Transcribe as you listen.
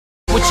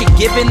What you're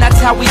given, that's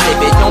how we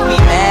live it. Don't be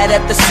mad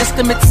at the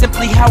system, it's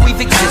simply how we've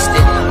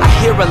existed. I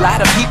hear a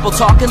lot of people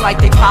talking like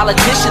they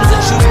politicians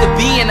and choose to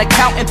be an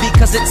accountant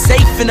because it's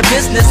safe in the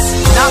business,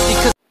 not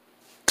because...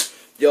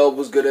 Yo,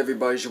 what's good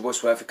everybody? It's your boy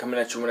Swaffy coming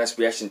at you with a nice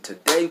reaction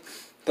today.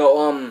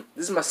 So,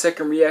 this is my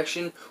second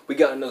reaction. We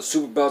got another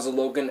Super Bowser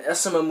Logan,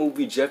 SML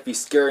Movie, Jeffy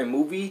scary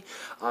movie.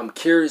 I'm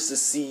curious to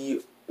see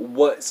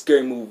what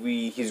scary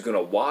movie he's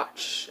gonna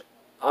watch.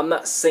 I'm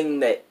not saying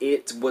that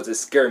it was a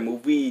scary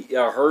movie.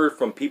 I heard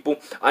from people,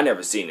 I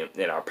never seen it,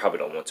 and I probably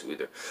don't want to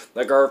either.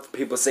 Like, I heard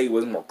people say it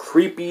was more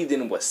creepy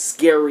than it was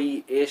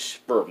scary-ish,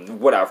 for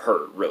what I've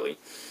heard, really.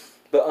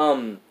 But,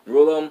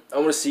 real I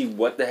want to see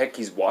what the heck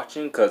he's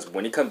watching, because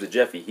when it comes to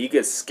Jeffy, he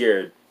gets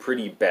scared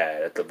pretty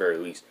bad at the very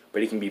least.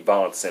 But he can be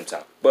violent at the same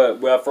time.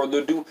 But without further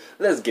ado,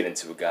 let's get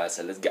into it, guys.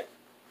 So let's go.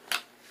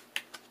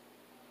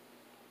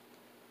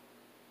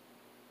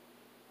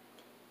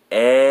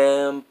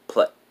 And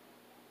play.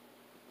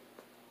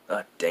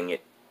 Ah, dang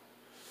it.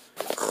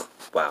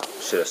 Wow,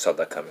 should have saw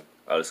that coming.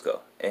 Alright, let's go.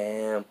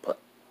 And play.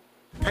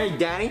 Hey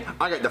Danny,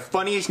 I got the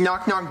funniest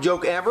knock knock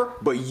joke ever,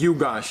 but you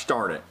gotta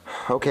start it.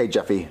 Okay,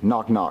 Jeffy,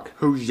 knock knock.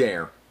 Who's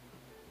there?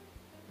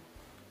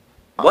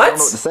 What? I don't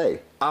know what to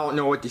say. I don't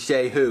know what to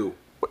say. Who?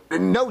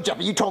 No,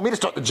 Jeffy, you told me to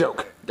start the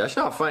joke. That's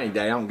not funny,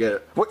 Danny. I don't get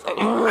it. What?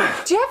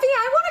 Jeffy,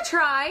 I want to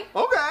try.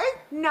 Okay.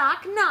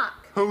 Knock,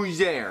 knock. Who's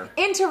there?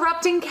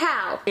 Interrupting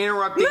cow.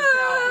 Interrupting Moo!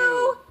 cow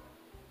who?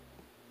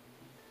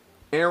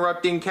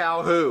 Interrupting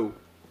cow who?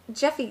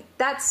 Jeffy,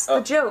 that's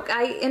the joke.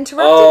 I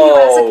interrupted you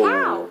as a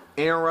cow.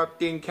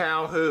 Interrupting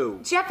cow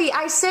who? Jeffy,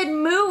 I said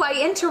moo. I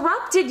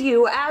interrupted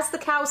you as the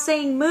cow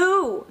saying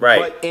moo. Right.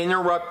 But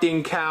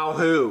interrupting cow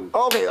who?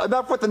 Okay,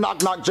 enough with the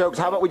knock knock jokes.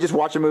 How about we just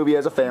watch a movie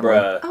as a family?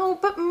 Bruh. Oh,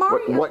 but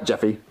Mario. What,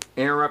 Jeffy?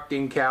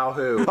 Interrupting cow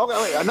who?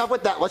 Okay, wait, enough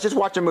with that. Let's just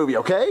watch a movie,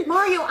 okay?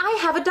 Mario, I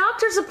have a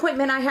doctor's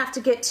appointment I have to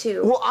get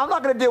to. Well, I'm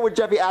not going to deal with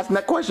Jeffy asking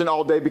that question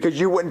all day because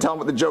you wouldn't tell him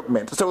what the joke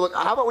meant. So, look,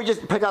 how about we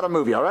just pick out a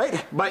movie, all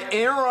right? But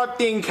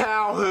interrupting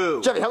cow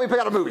who? Jeffy, help me pick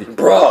out a movie.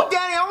 Bro.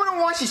 Danny, I want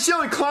to watch the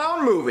silly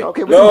clown movie.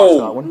 Okay, we can watch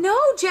that one. No,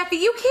 Jeffy,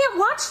 you can't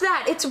watch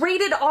that. It's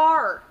rated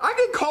R. I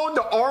get called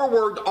the R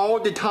word all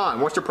the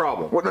time. What's the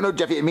problem? Well, no,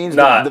 Jeffy, it means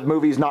Nah. the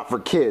movie's not for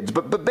kids.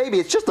 But baby,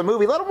 it's just a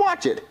movie. Let him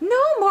watch it.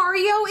 No,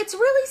 Mario, it's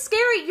really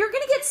scary. You're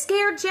gonna get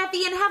scared,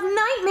 Jeffy, and have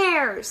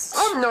nightmares.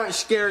 I'm not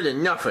scared of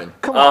nothing.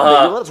 Come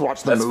on, baby, let us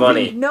watch the That's movie.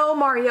 funny. No,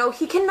 Mario,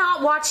 he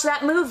cannot watch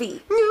that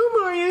movie. No,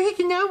 Mario, he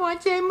cannot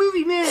watch that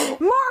movie, man.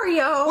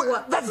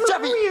 Mario! That's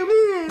Jeffy.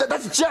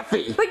 That's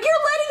Jeffy. But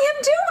you're letting him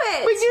do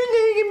it! But you're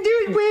letting him do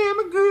it, man. I'm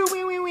a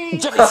girl.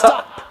 Wait. Jeffy,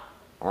 stop.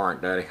 All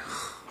right, Daddy.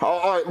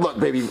 All right, look,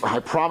 baby, I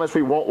promise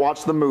we won't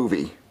watch the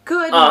movie.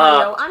 Good,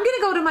 Mario. I'm gonna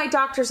go to my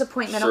doctor's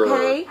appointment, Sure.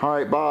 okay? All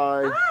right,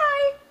 bye.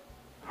 Bye!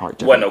 All right,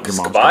 Jeffy, What, no, your mom's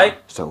goodbye?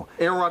 coming. So,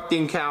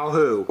 Interrupting cow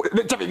who?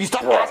 Jeffy, if you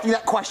stop Bro. asking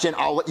that question,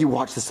 I'll let you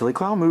watch the silly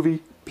clown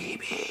movie.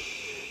 Baby.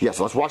 Yes,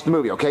 let's watch the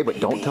movie, okay? But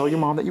don't tell your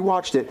mom that you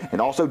watched it.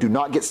 And also, do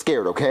not get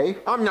scared, okay?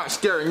 I'm not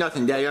scared of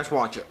nothing, Daddy. Let's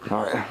watch it.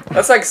 All right.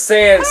 That's like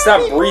saying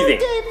stop breathing.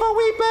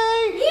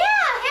 Yeah,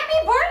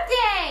 happy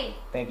birthday!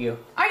 Thank you.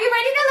 Are you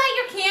ready to light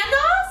your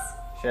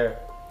candles? Sure.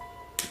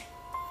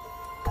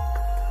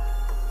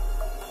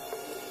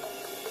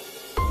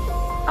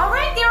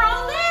 Alright, they're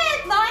all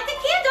lit! Light the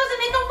candles and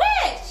make a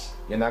wish!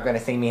 You're not gonna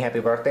sing me happy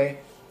birthday?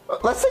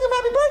 Let's sing him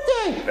happy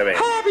birthday! I mean-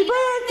 Happy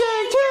birthday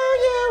to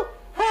you!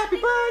 Happy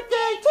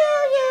birthday to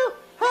you!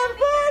 Happy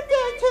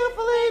birthday to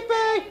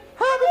Felipe!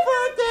 Happy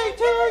birthday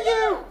to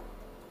you!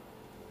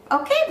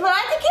 Okay, blow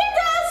out the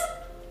candles!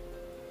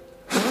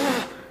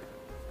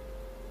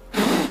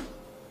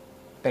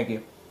 Thank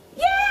you.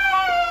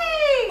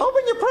 Yay!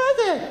 Open your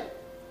present!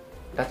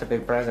 That's a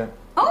big present.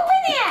 Open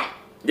it!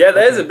 Yeah,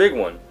 that is a big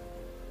one.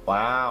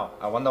 Wow,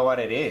 I wonder what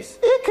it is.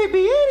 It could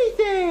be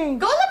anything!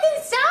 Go look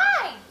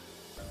inside!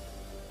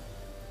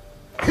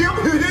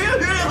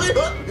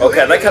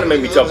 Okay, that kind of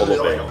made me jump a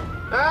little bit.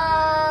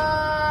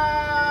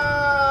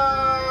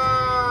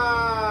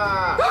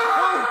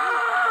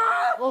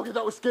 Okay,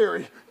 that was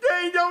scary.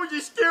 Daddy, that was a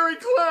scary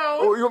clown.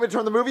 Oh, you want me to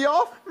turn the movie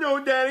off?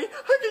 No, Daddy.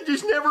 I can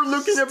just never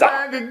look in the Stop.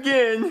 bag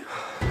again.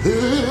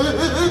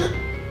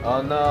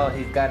 Oh no,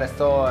 he's got a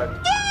sword.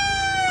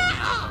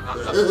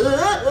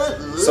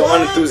 So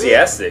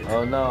unenthusiastic.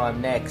 Oh no, I'm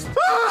next.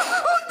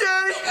 Oh,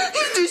 Daddy,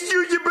 he just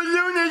used a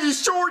balloon as a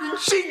sword and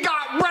she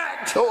got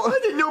wrecked. Oh. I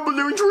didn't know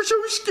balloons were so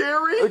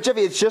scary. Oh,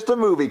 Jeffy, it's just a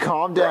movie.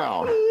 Calm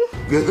down.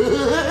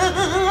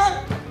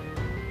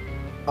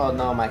 Oh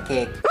no, my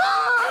cake.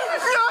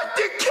 Not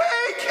the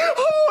cake!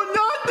 Oh,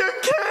 not the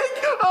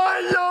cake!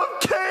 I love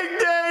cake,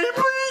 Daddy.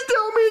 Please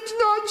tell me it's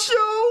not so.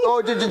 Oh,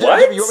 What?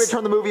 Jeffy, you want me to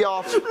turn the movie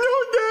off? No,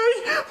 Daddy.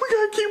 We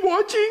gotta keep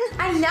watching.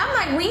 I love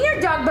my wiener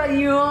dog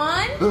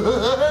balloon!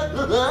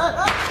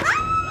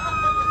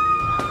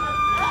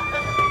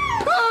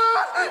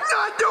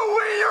 Not the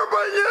wiener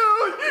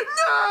balloon!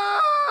 No!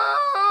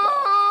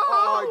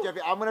 All right, Jeffy,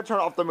 I'm going to turn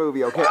off the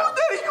movie, okay? No,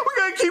 Daddy, we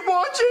gotta keep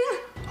watching.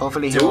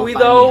 Hopefully he Do won't we,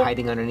 find though? me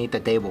hiding underneath the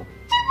table.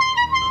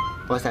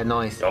 What's that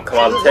noise? Don't come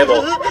on the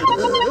table.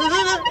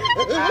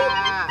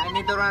 Ah, I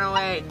need to run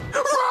away.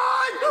 Run!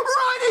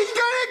 Run! He's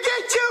gonna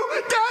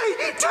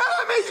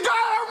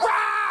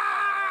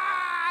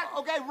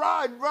Okay,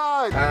 run.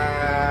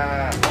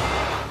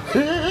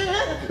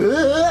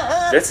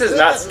 This is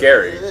not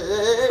scary. Daddy,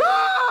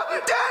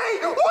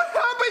 what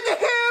happened to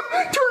him?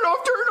 Turn off.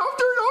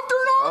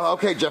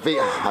 Okay, Jeffy,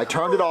 I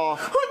turned it off.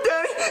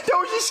 Daddy, that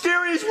was the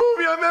scariest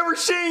movie I've ever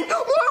seen.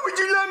 Why would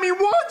you let me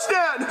watch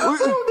that? I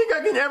don't think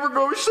I can ever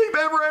go to sleep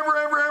ever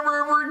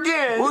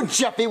again. Well,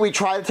 Jeffy, we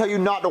tried to tell you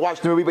not to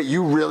watch the movie, but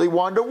you really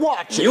wanted to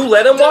watch it. You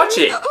let him watch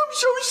it. I'm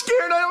so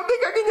scared. I don't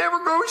think I can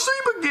ever go to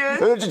sleep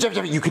again.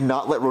 Jeffy, you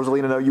cannot let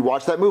Rosalina know you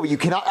watched that movie. You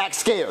cannot act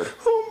scared.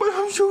 Oh, but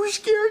I'm so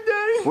scared,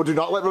 Daddy. Well, do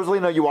not let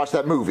Rosalina know you watched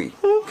that movie.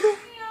 Okay.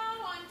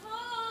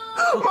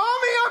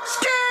 Mommy, I'm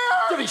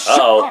scared. Jeffy, shut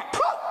up.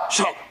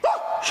 Shut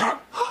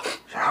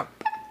up.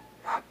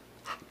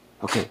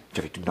 Okay,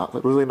 Jeffy, do not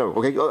let Rosalina know.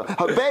 Okay,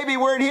 baby,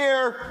 we're in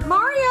here.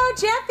 Mario,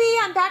 Jeffy,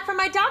 I'm back from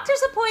my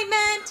doctor's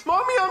appointment.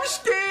 Mommy, I'm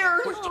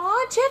scared.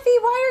 Aw, Jeffy,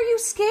 why are you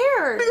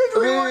scared?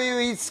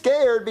 He's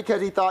scared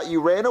because he thought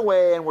you ran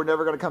away and we're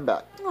never going to come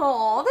back.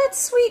 Aw, that's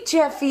sweet,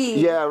 Jeffy.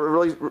 Yeah,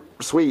 really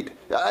sweet.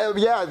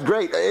 Yeah,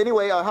 great.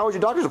 Anyway, how was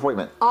your doctor's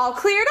appointment? All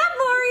cleared up,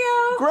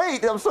 Mario.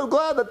 Great. I'm so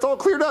glad that's all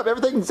cleared up.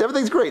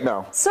 Everything's great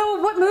now. So,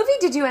 what movie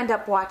did you end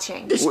up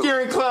watching? The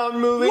scary clown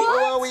movie.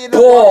 Well, we ended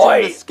up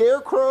watching The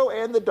Scarecrow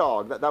and the Dog.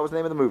 That was the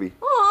name of the movie.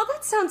 Aw,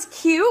 that sounds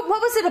cute. What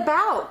was it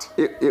about?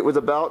 It was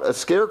about a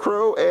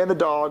scarecrow and a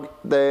dog.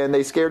 Then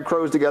they scared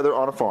crows together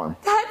on a farm.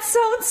 That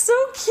sounds so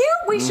cute.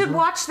 We should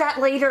watch that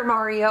later,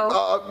 Mario.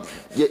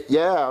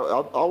 Yeah,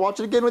 I'll watch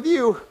it again with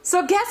you.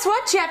 So guess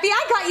what, Jeffy?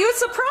 I got you a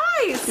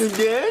surprise. You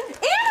did?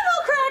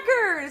 Animal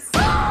crackers.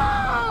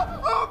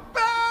 A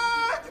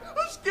bag!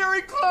 A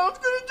scary clown's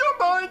gonna jump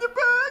behind the bag.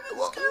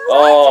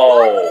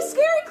 Why would a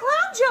scary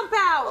clown jump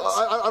out?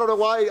 I don't know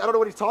why. I don't know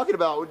what he's talking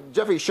about.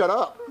 Jeffy, shut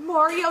up.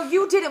 Mario,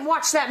 you didn't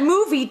watch that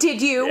movie,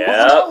 did you? Yeah.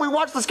 Well, no, we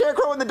watched The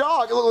Scarecrow and the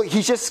Dog. Look,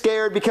 he's just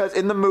scared because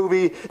in the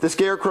movie, the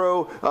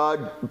Scarecrow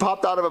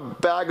popped out of a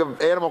bag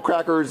of animal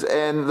crackers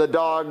and the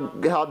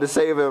dog had to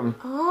save him.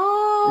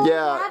 Oh,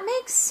 yeah. That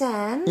makes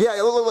sense. Yeah,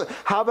 look.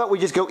 How about we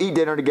just go eat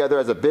dinner together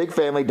as a big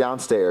family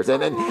downstairs?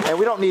 And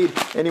we don't need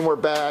any more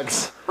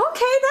bags.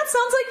 Okay, that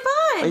sounds like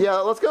fun. Yeah,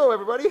 let's go,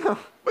 everybody.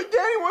 But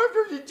Daddy, what if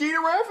there's a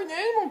giraffe and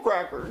animal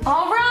crackers?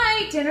 All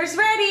right, dinner's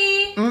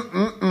ready.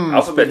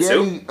 Alphabet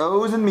Spaghetti, soup.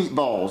 O's and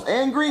meatballs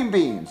and green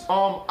beans.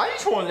 I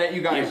just want to let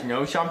you guys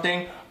know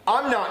something.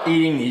 I'm not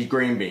eating these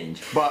green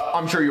beans, but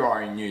I'm sure you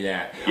already knew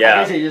that. Yeah.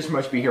 I guess they just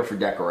must be here for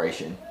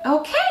decoration.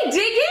 Okay, dig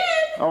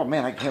in. Oh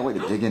man, I can't wait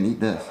to dig in and eat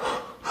this.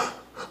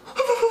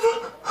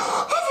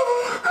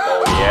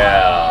 Oh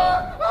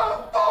yeah.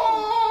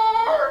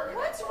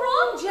 What's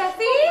wrong,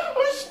 Jeffy?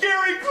 A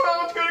scary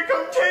clown's gonna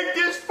come take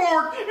this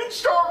fork and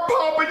start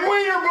popping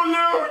wiener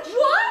balloons.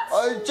 What?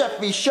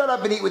 Jeffy, shut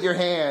up and eat with your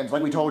hands,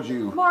 like we told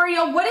you.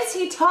 Mario, what is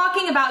he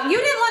talking about? You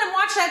didn't let him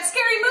watch that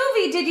scary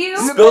movie, did you?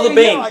 Spill the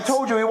beans. Yeah, I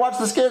told you we watched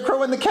The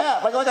Scarecrow and the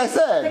Cat, like I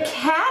said. The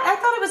cat? I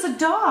thought it was a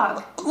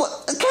dog. Look,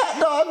 a cat,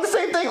 dog, the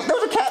same thing. There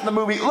was a cat in the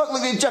movie. Look,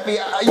 Jeffy,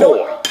 you know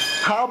what?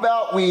 How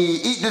about we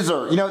eat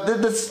dessert? You know,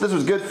 this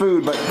was good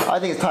food, but I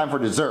think it's time for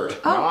dessert.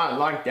 Oh, I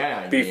like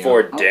that idea.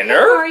 Before dinner?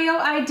 Mario,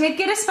 I did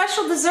get a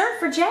special dessert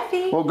for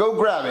Jeffy. Well, go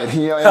grab it.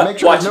 You know, and make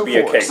sure Watch there's no it be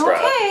a forks. cake, bro.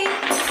 Okay.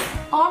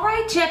 All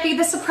right, Jeffy,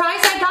 the surprise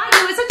I got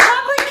you is a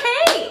chocolate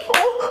cake.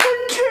 Oh, a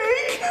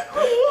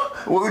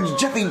cake? Well,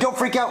 Jeffy, don't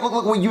freak out.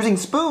 Look, we're using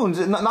spoons,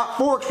 not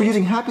forks. We're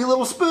using happy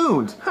little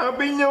spoons.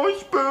 Happy no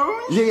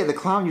spoons? Yeah, the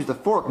clown used a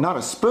fork, not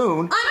a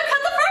spoon. I'm gonna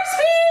cut the first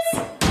piece.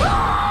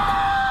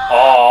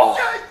 Oh.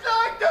 Just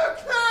like the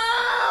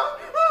clown!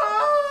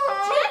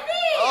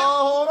 Jeffy! Oh,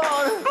 hold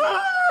on.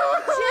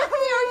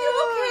 Jeffy, are you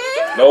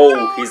okay?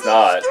 No, he's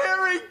not.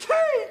 Scary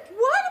cake!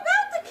 What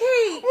about the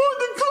cake? Oh,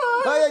 the clown!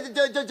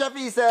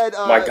 Jeffy said,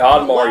 My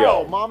God,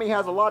 Mario. Wow, Mommy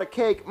has a lot of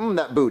cake.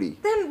 That booty.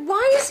 Then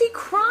why is he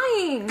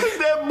crying?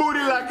 That booty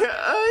like an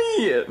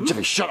onion!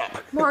 Jeffy, shut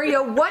up.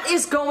 Mario, what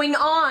is going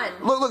on?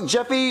 Look,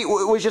 Jeffy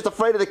was just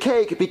afraid of the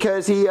cake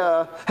because he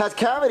has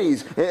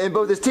cavities in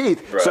both his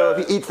teeth. Bruh. So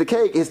if he eats the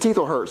cake, his teeth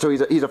will hurt. So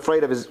he's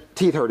afraid of his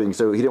teeth hurting,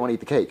 so he didn't want to eat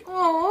the cake.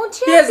 Oh,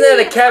 Jeffy. He hasn't had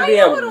a cavity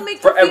I know it'll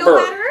make you feel forever.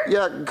 better.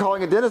 Yeah,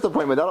 calling a dentist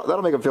appointment,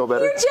 that'll make him feel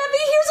better. Here,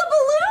 Jeffy, here's a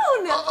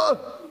balloon.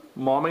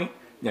 Mommy,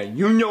 now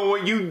you know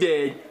what you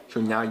did, so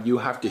now you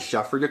have to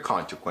suffer the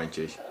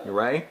consequences. You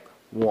ready?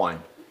 1,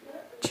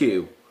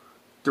 2,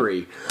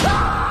 3.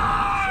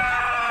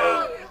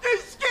 The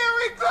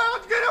scary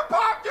clown's gonna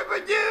pop the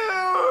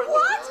balloon!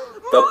 What?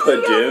 The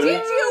Mario, Padoon?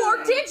 did you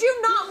or did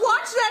you not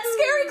watch that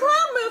scary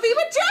clown movie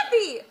with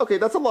Jeffy? Okay,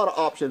 that's a lot of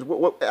options.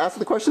 Ask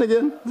the question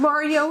again?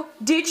 Mario,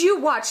 did you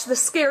watch the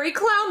scary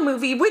clown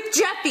movie with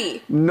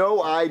Jeffy?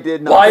 No, I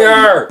did not.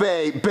 Liar!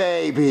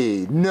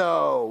 Baby,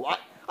 no.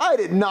 I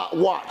did not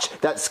watch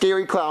that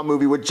scary clown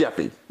movie with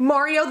Jeffy.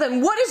 Mario, then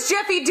what is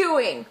Jeffy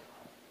doing?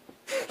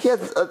 He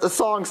has a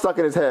song stuck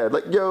in his head.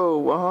 Like,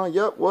 yo,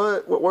 yep,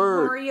 what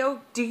word?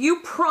 Mario, do you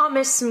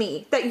promise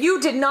me that you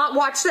did not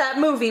watch that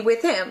movie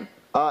with him?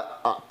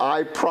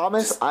 I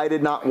promise I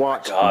did not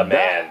watch God,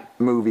 that man.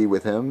 movie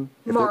with him.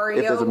 If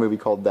Mario. there's a movie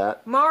called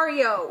that.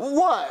 Mario,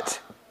 What?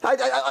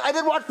 I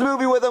did watch the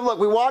movie with him. Look,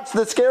 we watched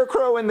the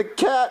Scarecrow and the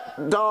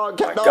cat dog.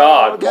 My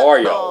God,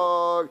 Mario.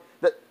 Dog.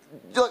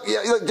 Look, he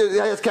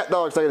has cat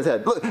dog stuck in his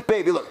head. Look,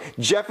 baby, look.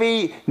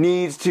 Jeffy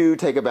needs to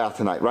take a bath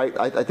tonight, right?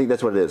 I think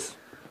that's what it is.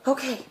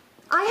 Okay.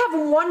 I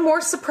have one more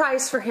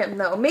surprise for him,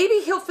 though. Maybe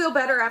he'll feel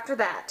better after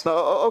that.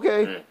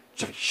 Okay.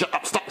 Jeffy, shut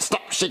up.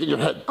 Stop shaking your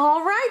head.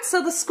 All right,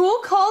 so the school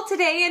called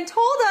today and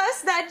told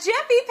us that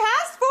Jeffy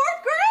passed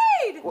 4th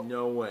grade.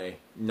 No way.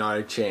 Not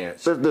a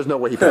chance. There's no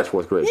way he passed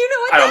 4th grade. You know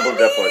what I that don't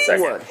believe that for a means?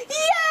 second. What?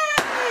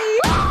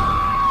 Yay!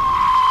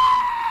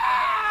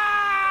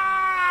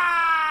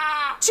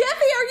 Jeffy,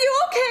 are you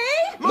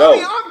okay? No.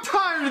 Mommy, I'm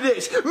tired of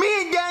this.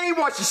 Me and Daddy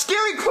watched a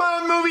scary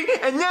clown movie,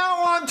 and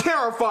now I'm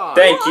terrified.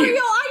 Thank Mario, you.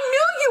 I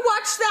knew you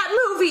watched that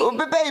movie. Oh,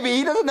 but baby,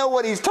 he doesn't know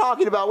what he's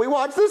talking about. We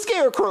watched the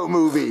Scarecrow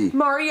movie.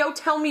 Mario,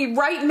 tell me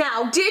right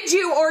now, did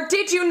you or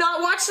did you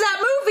not watch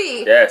that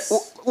movie? Yes.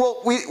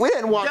 Well, we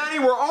didn't watch. Daddy,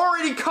 we're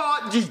already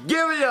caught. Just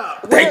give it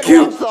up. Thank we didn't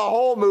you. watch the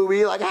whole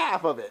movie, like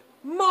half of it.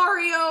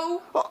 Mario.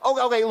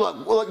 Okay,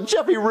 look,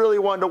 Jeffy really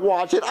wanted to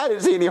watch it. I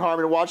didn't see any harm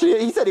in watching it.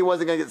 He said he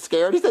wasn't going to get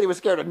scared. He said he was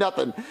scared of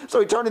nothing.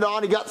 So he turned it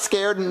on, he got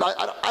scared, and I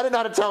didn't know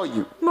how to tell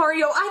you.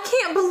 Mario, I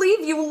can't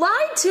believe you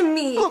lied to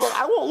me. Look,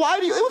 I won't lie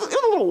to you. It was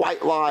a little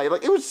white lie.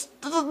 Like, it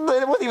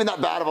wasn't even that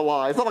bad of a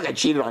lie. It's not like I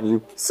cheated on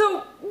you.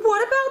 So,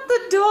 what about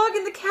the dog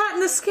and the cat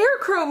and the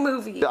Scarecrow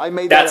movie? I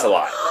made That's that a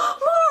up. lie.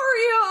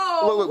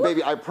 Mario! Look,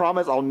 baby, I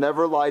promise I'll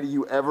never lie to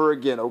you ever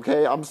again,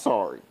 okay? I'm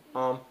sorry.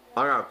 I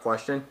got a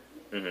question.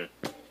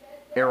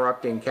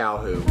 Interrupting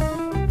Calhoun.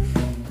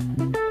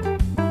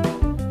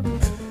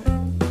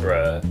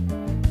 Bruh.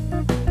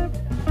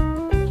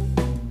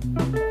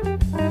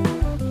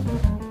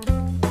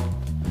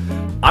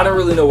 I don't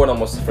really know what I'm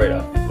most afraid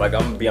of. Like,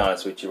 I'm gonna be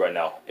honest with you right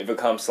now. If it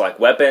comes to like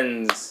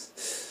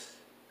weapons,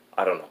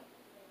 I don't know.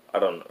 I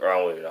don't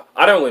really know.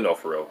 I don't really know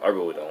for real. I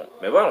really don't.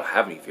 Maybe I don't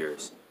have any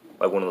fears.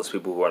 Like one of those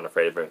people who aren't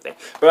afraid of everything.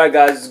 But alright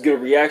guys, this is a good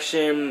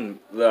reaction.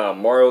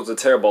 Mario's a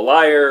terrible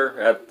liar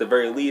at the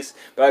very least.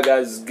 But alright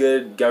guys, this is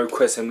good. Got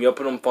requests, hit me up,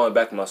 put them, follow me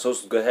back on my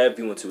socials. Go ahead if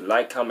you want to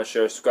like, comment,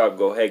 share, subscribe.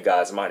 Go ahead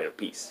guys, I'm out here.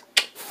 Peace.